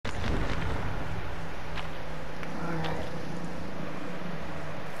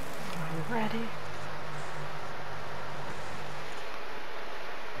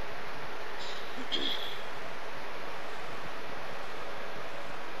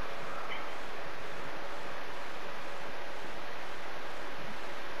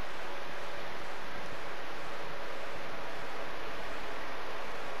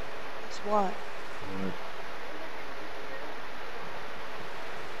What?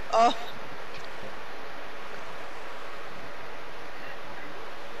 Oh.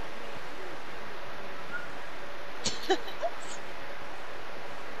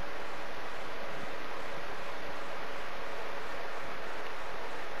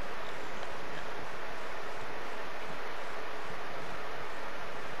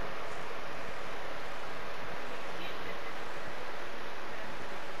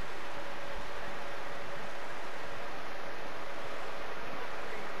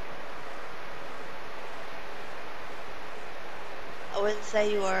 I wouldn't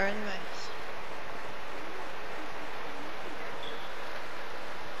say you are anyways.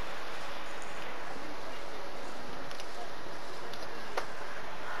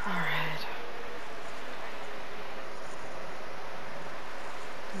 Alright.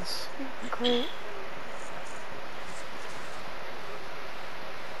 That's great.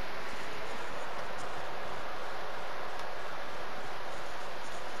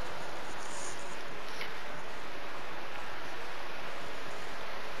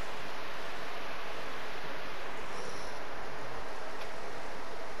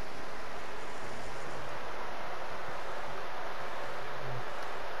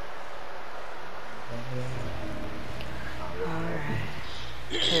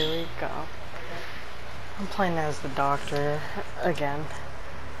 Here we go. I'm playing as the doctor again.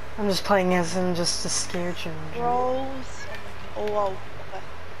 I'm just playing as him just to scare Ginger. Rose. Oh, wow. Okay.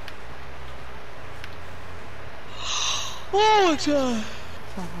 Oh, God.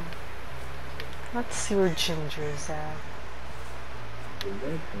 Let's see where Ginger is at.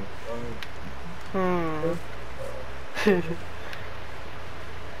 You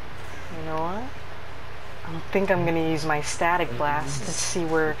know what? I think I'm gonna use my static blast to see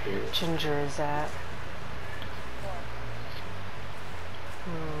where Ginger is at.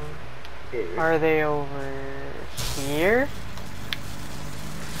 Are they over here?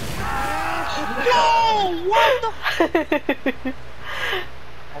 No! What the?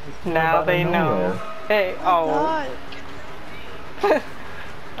 Now they know. Hey, oh. God.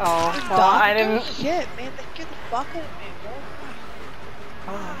 Oh, well, I didn't. Shit, man, they get the fuck out of me, bro.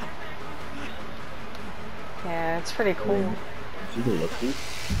 Oh. Yeah, it's pretty cool.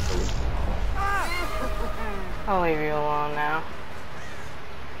 I'll leave you alone now.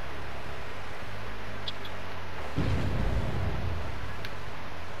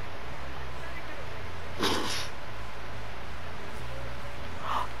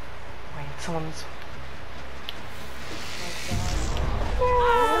 Wait, someone's.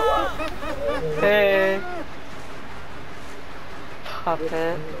 Hey,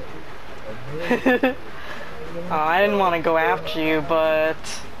 puppet. Oh, I didn't want to go after you, but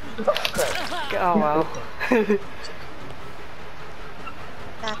oh well.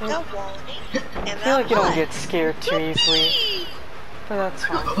 I feel like you don't get scared too easily, but that's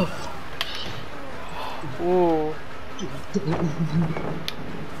fine. Ooh.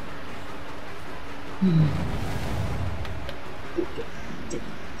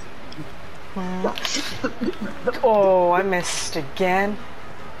 Oh, I missed again.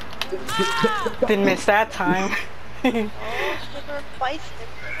 Didn't miss that time.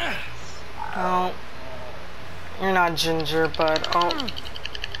 Oh, you're not Ginger, but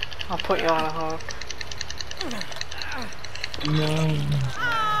I'll put you on a hook. No.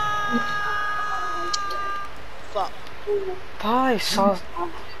 Fuck. I saw.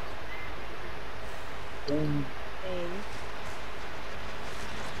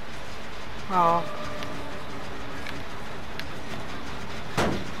 Oh.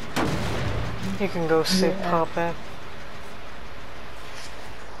 You can go sit, puppet.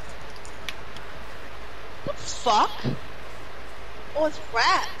 What the fuck? Oh, it's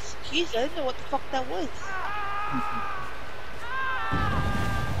rats. Jeez, I didn't know what the fuck that was.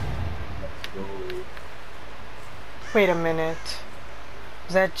 Wait a minute.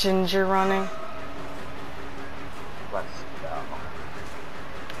 Is that Ginger running? Let's go.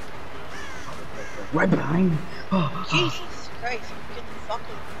 Right behind. Oh. Jesus Christ, I'm getting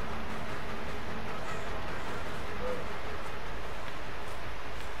fucking.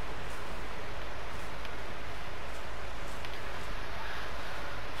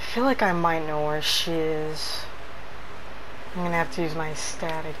 I feel like I might know where she is. I'm gonna have to use my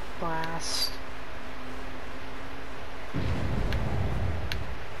static blast.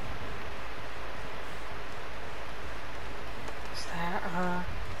 Is that her?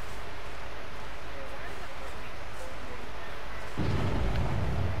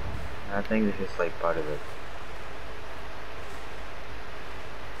 I think it's just like part of it.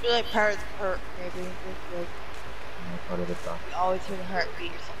 You're like part of the hurt, maybe. Like, Part of the talk. you always hear the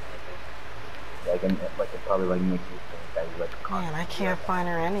heartbeat or something like Like, and like it probably like makes you think that you like a Man, I can't find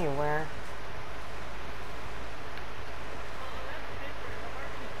her anywhere.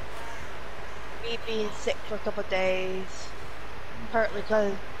 Me being sick for a couple of days. Partly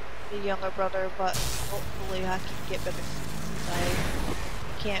because the younger brother, but hopefully I can get better since I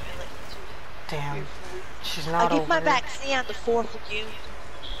can't really. Damn, she's I not get over my here. vaccine on the 4th of June.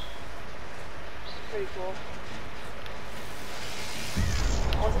 Which is pretty cool.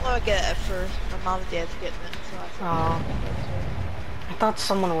 I wasn't gonna get it at first. My mom and dad's getting it, so I said, Oh, I thought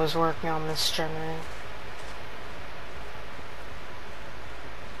someone was working on this generator.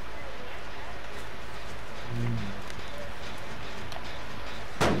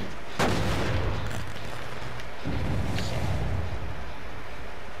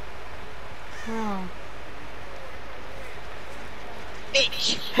 Oh.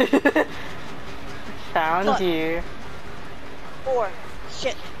 bitch! Found Fuck. you. 4.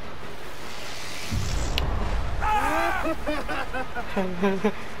 Shit.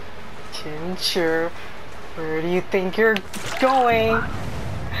 Chincher, where do you think you're going?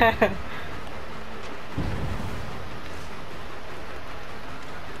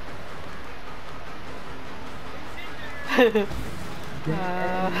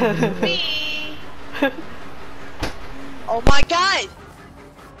 Me! Oh my god!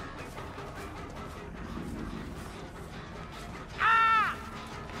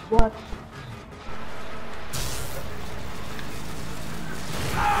 What?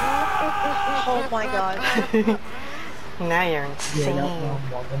 Oh my god. Now you're Yeah, insane.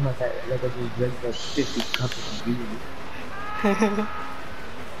 I'm not that like I just drank like 50 cups of beer. Oh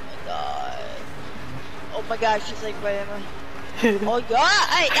my god. Oh my gosh, she's like right in my... Oh god!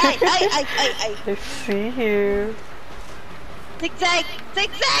 Ay! I see you. Zigzag!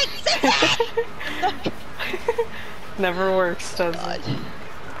 Zigzag! Zigzag! Never works, does God. it?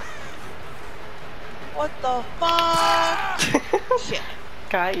 What the fuck? Shit.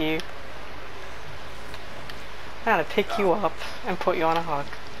 Got you. I gotta pick you up and put you on a hook.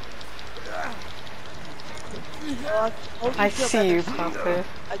 Well, hope I feel see better you, soon. Papa.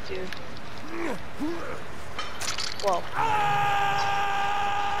 I do. Whoa.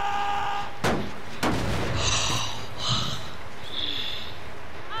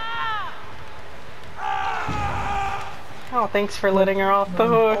 Oh, thanks for letting her off the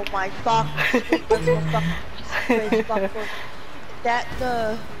Oh hook. my fuck. Sweet little fuck. Crazy fuck. That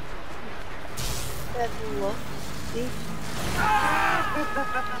look. See?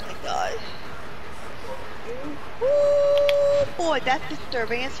 Oh my god. Ooh, boy, that's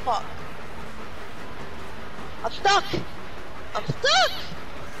disturbing as fuck. I'm stuck! I'm stuck!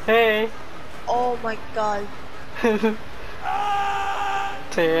 Hey. Oh my god.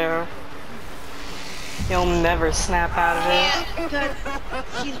 Damn. You'll never snap out of it. Can't, because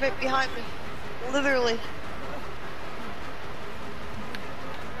she's right behind me. Literally.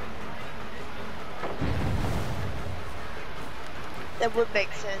 That would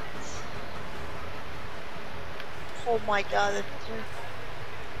make sense. Oh my god, that's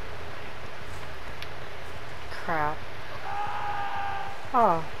Crap.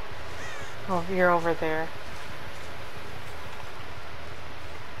 Oh. Oh, you're over there.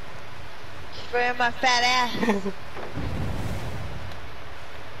 she's right on my fat ass.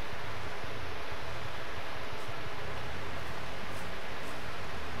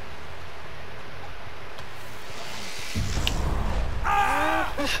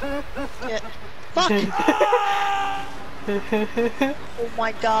 Shit. Fuck! Oh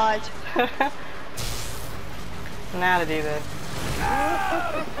my god. Now to do this.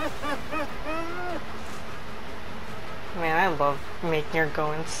 Man, I love making her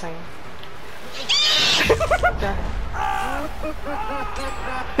go insane.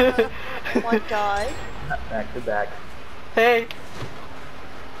 Oh my god. Back to back. Hey!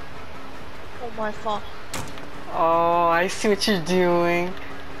 Oh my fuck. Oh, I see what you're doing.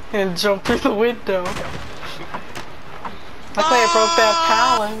 And jump through the window. Luckily I broke that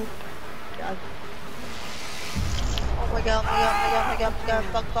pallet. God. Oh my god, oh my god, oh my god,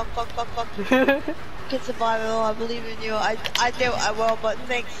 oh my god, fuck. Can survive it all, I believe in you. I knew I will, but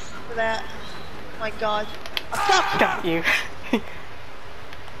thanks for that. Oh my god. I'm stuck! Got you.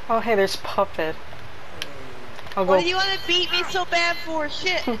 Oh, hey, there's Puppet. I'll What go. do you want to beat me so bad for?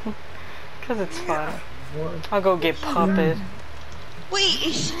 Shit. Cause it's fun. I'll go get Puppet. Wait,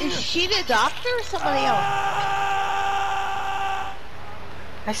 is she the doctor or somebody else?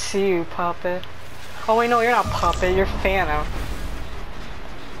 I see you, Puppet. Oh wait, no, you're not Puppet, you're Phantom.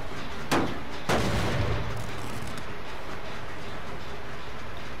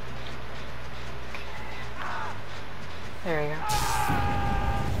 There we go.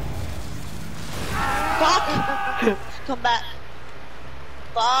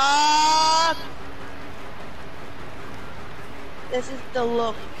 Fuck! This is the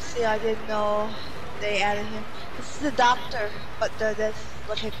look. See, I didn't know they added him. This is the doctor, but this is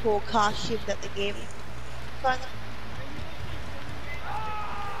like a cool costume that they gave him.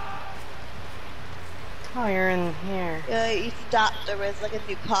 Oh, you're in here. Yeah, he's the doctor. It's like a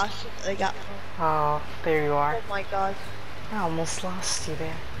new costume that they got for him. Oh, there you are. Oh my god. I almost lost you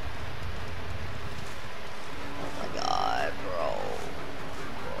there. Oh my god, bro.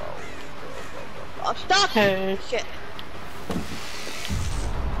 I'm stuck! Hey. Shit.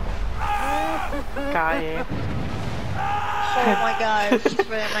 Got you. Oh my god, she's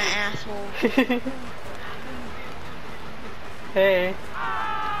right in my asshole. Hey.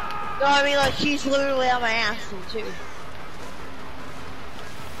 No, I mean like she's literally on my asshole too.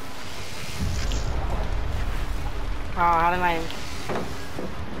 Oh, how did I...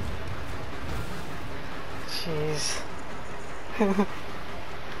 Jeez. God,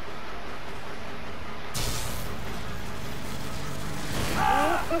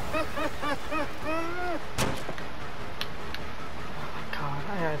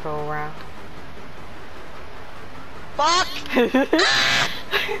 I gotta go around. Fuck! You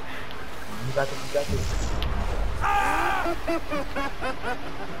got this, you got this.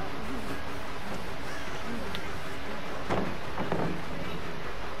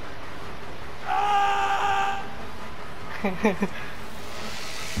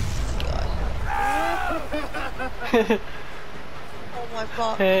 Oh my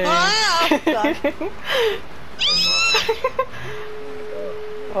god. Hey. Ah! God.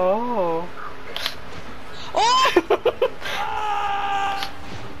 Oh. Oh!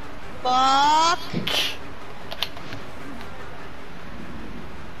 Fuck!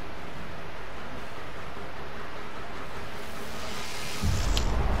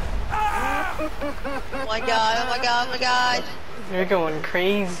 Oh my god, oh my god, oh my god. You're going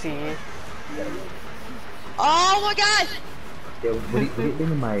crazy. Oh my god! Yeah, what do you think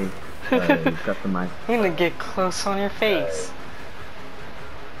of my customized? I'm gonna get close on your face.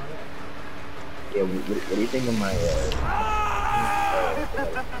 Yeah, what do you think of my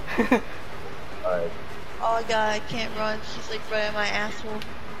Oh my god, I can't run. She's like right in my asshole.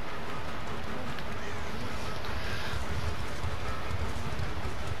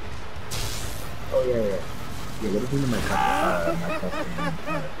 oh yeah, yeah. Yeah, what do you think of my custom?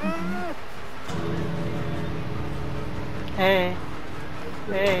 Hey.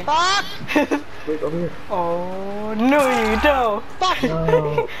 Hey. Fuck! Wait, over here. Oh, no you don't. Fuck!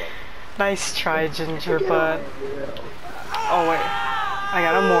 No. Nice try, Ginger, but... Oh wait. I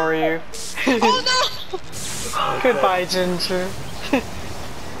gotta more you. Oh no! Goodbye, Ginger.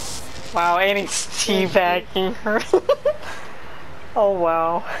 Wow, Annie's teabagging her. Oh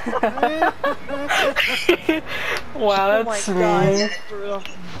wow. Wow, Oh my that's god, mean. that's brutal.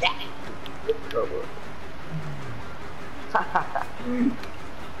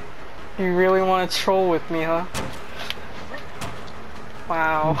 You really want to troll with me, huh?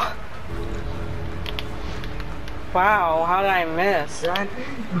 Wow. Wow, how did I miss?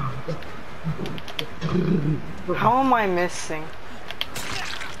 How am I missing?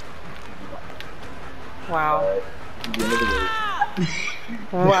 Wow.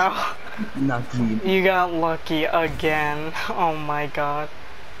 Wow. Not me. You got lucky again. Oh my god.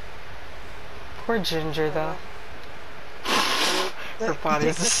 Poor Ginger though. Her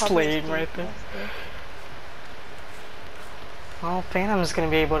body's slaying right there. Well, Phantom's gonna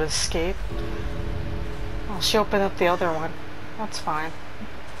be able to escape. Oh, she opened up the other one. That's fine.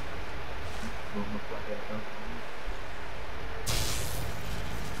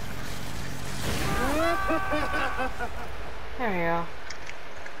 There you go.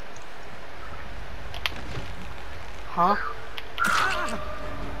 Huh?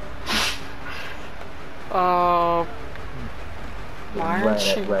 Why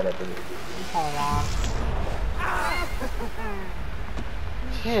aren't you? Right at the Hold on.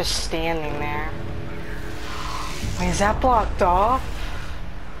 She's just standing there. Wait, is that blocked off?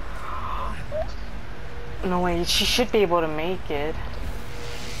 No, wait, she should be able to make it.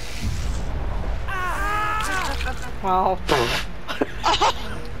 Well,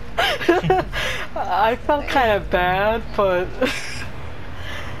 I felt kind of bad, but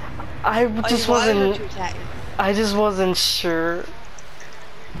I just wasn't sure.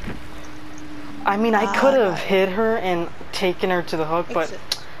 I mean, I could have hit her and taken her to the hook, but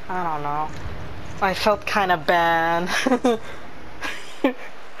I don't know. I felt kind of bad.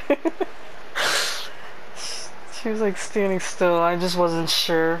 She was like standing still. I just wasn't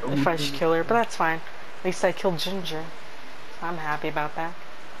sure if I should kill her, but that's fine. At least I killed Ginger. I'm happy about that.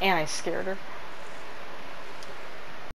 And I scared her.